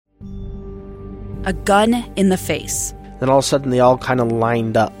a gun in the face. Then all of a sudden, they all kind of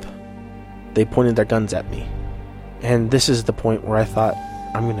lined up. They pointed their guns at me. And this is the point where I thought,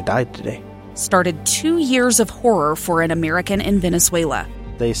 I'm going to die today. Started 2 years of horror for an American in Venezuela.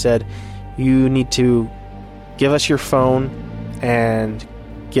 They said, you need to give us your phone and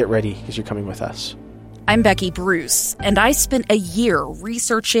get ready because you're coming with us. I'm Becky Bruce, and I spent a year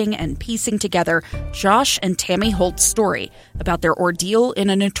researching and piecing together Josh and Tammy Holt's story about their ordeal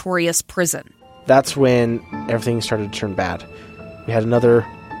in a notorious prison. That's when everything started to turn bad. We had another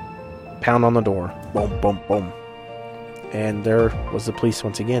pound on the door. Boom, boom, boom. And there was the police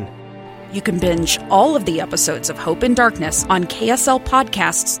once again. You can binge all of the episodes of Hope in Darkness on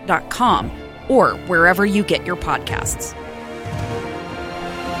KSLpodcasts.com or wherever you get your podcasts.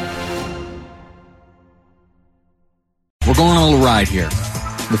 We're going on a little ride here.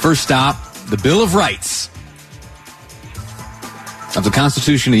 The first stop, the Bill of Rights of the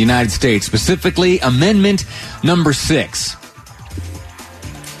Constitution of the United States, specifically Amendment number 6.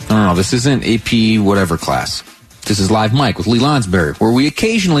 No, this isn't AP whatever class. This is Live Mike with Lee Lonsberry, where we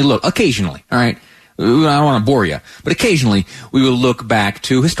occasionally, all right? I don't want to bore you, but occasionally we will look back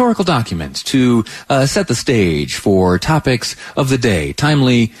to historical documents to set the stage for topics of the day,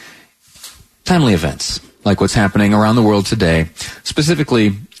 timely events, like what's happening around the world today,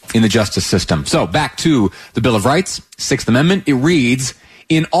 specifically in the justice system. So back to the Bill of Rights, 6th Amendment. It reads,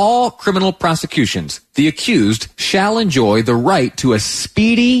 in all criminal prosecutions, the accused shall enjoy the right to a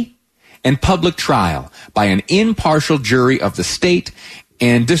speedy and public trial by an impartial jury of the state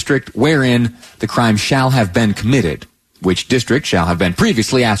and district wherein the crime shall have been committed, which district shall have been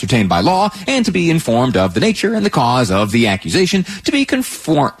previously ascertained by law, and to be informed of the nature and the cause of the accusation, to be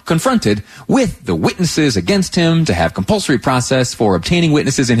confronted with the witnesses against him, to have compulsory process for obtaining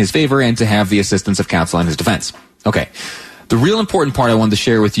witnesses in his favor, and to have the assistance of counsel in his defense. Okay. The real important part I wanted to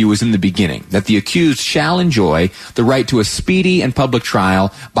share with you was in the beginning, that the accused shall enjoy the right to a speedy and public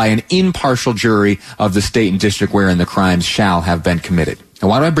trial by an impartial jury of the state and district wherein the crimes shall have been committed. Now,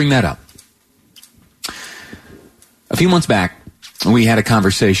 why do I bring that up? A few months back, we had a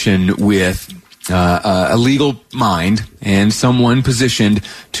conversation with a legal mind and someone positioned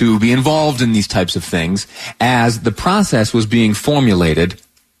to be involved in these types of things as the process was being formulated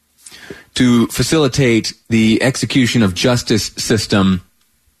to facilitate the execution of justice system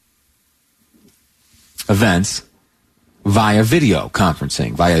events via video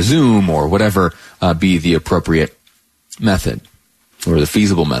conferencing, via Zoom or whatever be the appropriate method or the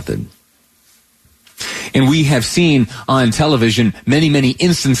feasible method. And we have seen on television many, many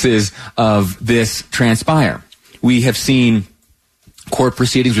instances of this transpire. We have seen court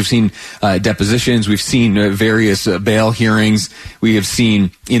proceedings, we've seen depositions, we've seen various bail hearings. We have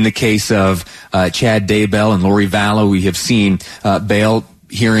seen, in the case of Chad Daybell and Lori Vallow, we have seen bail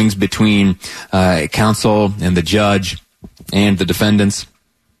hearings between counsel and the judge and the defendants.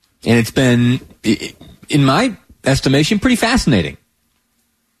 And it's been, in my estimation, pretty fascinating.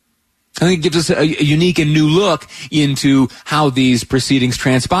 I think it gives us a unique and new look into how these proceedings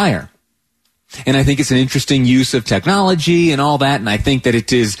transpire. And I think it's an interesting use of technology and all that, and I think that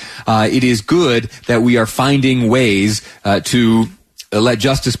it is good that we are finding ways to let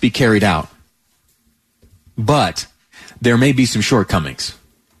justice be carried out. But there may be some shortcomings.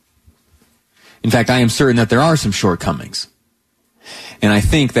 In fact, I am certain that there are some shortcomings. And I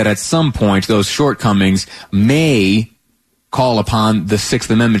think that at some point those shortcomings may call upon the 6th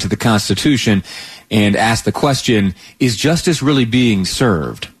Amendment to the Constitution and ask the question, is justice really being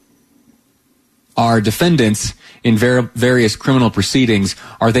served? Are defendants in various criminal proceedings,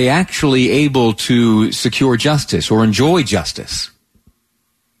 are they actually able to secure justice or enjoy justice?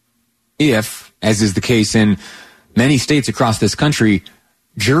 If, as is the case in many states across this country,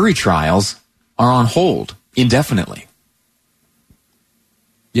 jury trials are on hold indefinitely.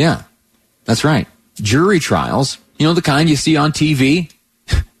 Yeah, that's right. Jury trials, you know, the kind you see on TV?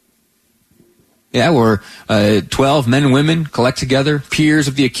 Yeah, where 12 men and women collect together, peers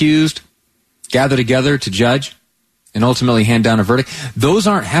of the accused, gather together to judge and ultimately hand down a verdict. Those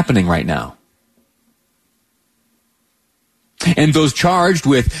aren't happening right now. And those charged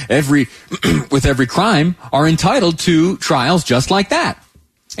with every crime are entitled to trials just like that.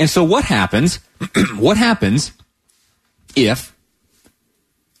 And so what happens? What happens if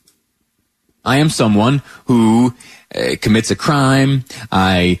I am someone who commits a crime,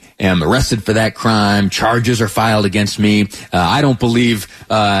 I am arrested for that crime, charges are filed against me, I don't believe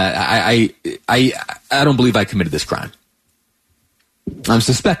I don't believe I committed this crime. I'm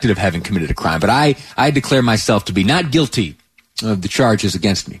suspected of having committed a crime, but I declare myself to be not guilty of the charges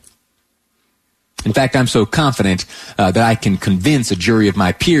against me. In fact, I'm so confident that I can convince a jury of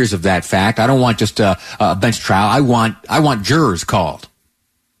my peers of that fact. I don't want just a bench trial. I want jurors called.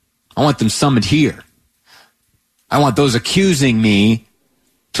 I want them summoned here. I want those accusing me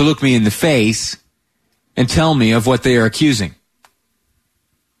to look me in the face and tell me of what they are accusing.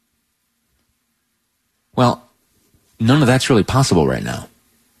 Well, none of that's really possible right now.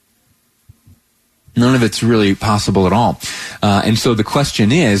 None of it's really possible at all. And so the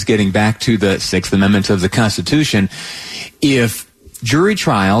question is, getting back to the Sixth Amendment of the Constitution, if jury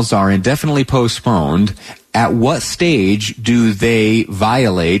trials are indefinitely postponed, at what stage do they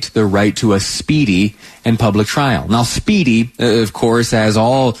violate the right to a speedy and public trial? Now, speedy, of course, as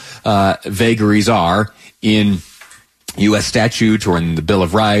all vagaries are in U.S. statute or in the Bill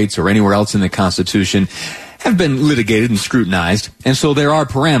of Rights or anywhere else in the Constitution, have been litigated and scrutinized, and so there are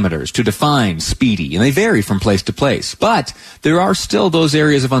parameters to define speedy, and they vary from place to place. But there are still those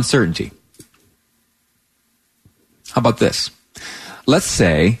areas of uncertainty. How about this? Let's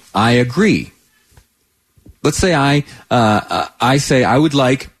say I agree. Let's say I say I would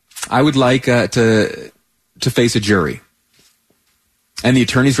like to face a jury, and the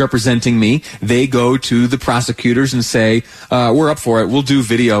attorneys representing me, they go to the prosecutors and say, "We're up for it. We'll do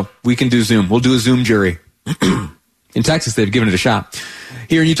video. We can do Zoom. We'll do a Zoom jury." In Texas, they've given it a shot.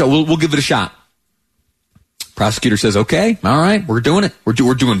 Here in Utah, we'll give it a shot. Prosecutor says, "Okay, all right, we're doing it. We're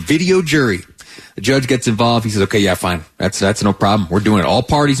doing video jury." The judge gets involved. He says, "Okay, yeah, fine. That's no problem. We're doing it. All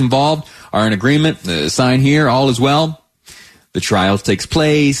parties involved are in agreement. Sign here. All is well." The trial takes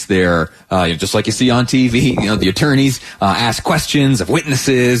place. They're just like you see on TV. The attorneys ask questions of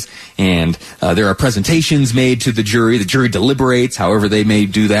witnesses, and there are presentations made to the jury. The jury deliberates, however they may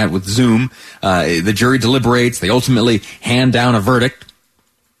do that with Zoom. The jury deliberates. They ultimately hand down a verdict.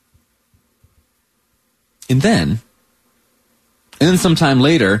 And then sometime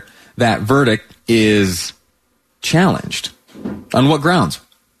later, that verdict is challenged. On what grounds?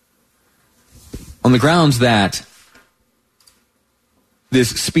 On the grounds that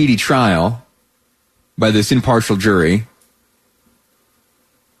this speedy trial by this impartial jury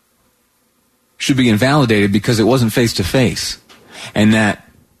should be invalidated because it wasn't face-to-face, and that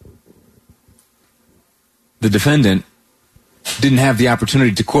the defendant didn't have the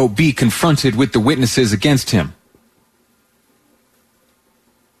opportunity to, quote, be confronted with the witnesses against him.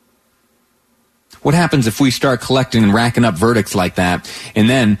 What happens if we start collecting and racking up verdicts like that, and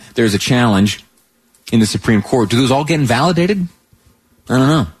then there's a challenge in the Supreme Court? Do those all get invalidated? I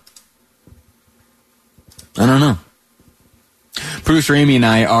don't know. Producer Amy and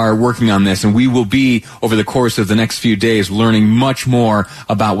I are working on this, and we will be, over the course of the next few days, learning much more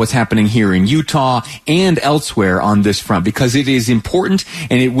about what's happening here in Utah and elsewhere on this front, because it is important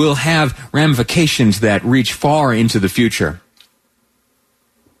and it will have ramifications that reach far into the future.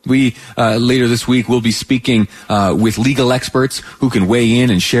 We, later this week, will be speaking with legal experts who can weigh in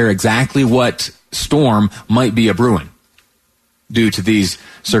and share exactly what storm might be a-brewing due to these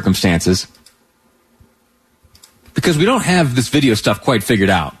circumstances. Because we don't have this video stuff quite figured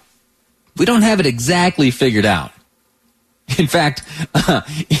out. We don't have it exactly figured out. In fact,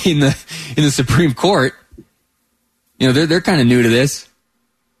 in the Supreme Court, they're kind of new to this.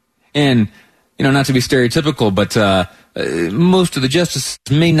 And, not to be stereotypical, but most of the justices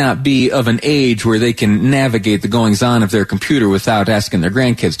may not be of an age where they can navigate the goings-on of their computer without asking their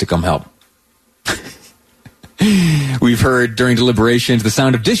grandkids to come help. We've heard during deliberations the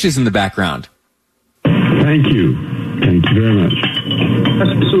sound of dishes in the background. Thank you. Thank you very much.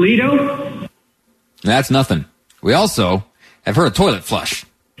 Mr. Alito? That's nothing. We also have heard a toilet flush.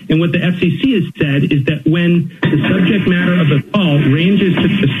 And what the FCC has said is that when the subject matter of the call ranges to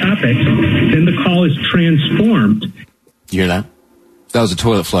the topic, then the call is transformed. You hear that? That was a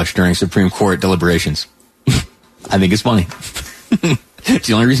toilet flush during Supreme Court deliberations. I think it's funny. It's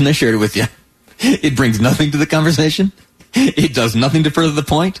the only reason I shared it with you. It brings nothing to the conversation. It does nothing to further the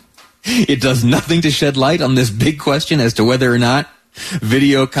point. It does nothing to shed light on this big question as to whether or not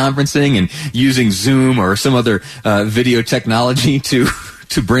video conferencing and using Zoom or some other video technology to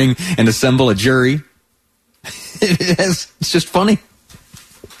bring and assemble a jury. It's just funny.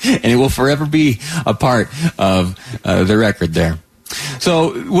 And it will forever be a part of the record there.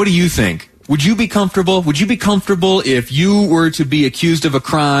 So what do you think? Would you be comfortable? Would you be comfortable if you were to be accused of a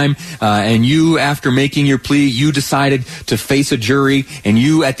crime and you, after making your plea, you decided to face a jury, and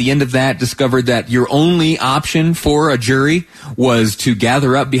you, at the end of that, discovered that your only option for a jury was to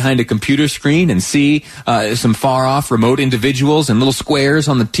gather up behind a computer screen and see some far-off remote individuals and little squares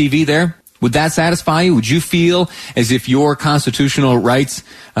on the TV there? Would that satisfy you? Would you feel as if your constitutional rights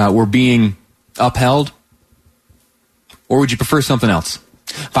were being upheld? Or would you prefer something else?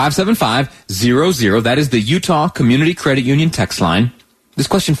 575-00. That is the Utah Community Credit Union text line. This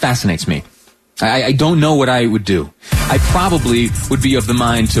question fascinates me. I don't know what I would do. I probably would be of the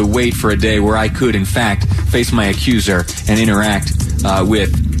mind to wait for a day where I could, in fact, face my accuser and interact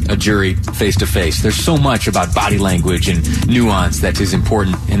with a jury face-to-face. There's so much about body language and nuance that is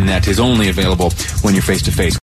important and that is only available when you're face-to-face.